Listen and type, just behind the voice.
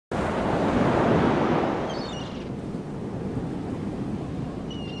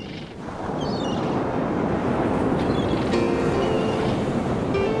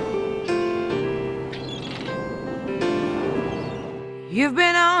You've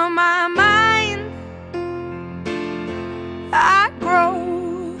been on my mind. I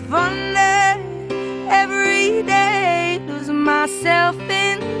grow fonder every day, lose myself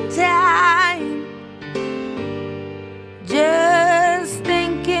in time, just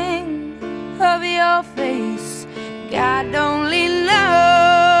thinking of your face. God only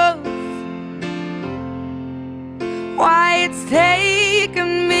knows why it's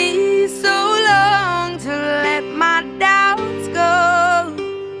taken me so long to let my doubts go.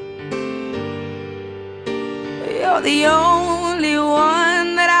 You're the only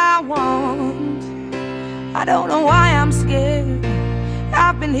one that I want. I don't know why I'm scared.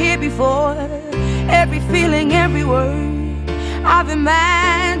 I've been here before. Every feeling, every word, I've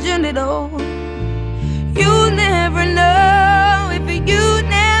imagined it all. You'll never know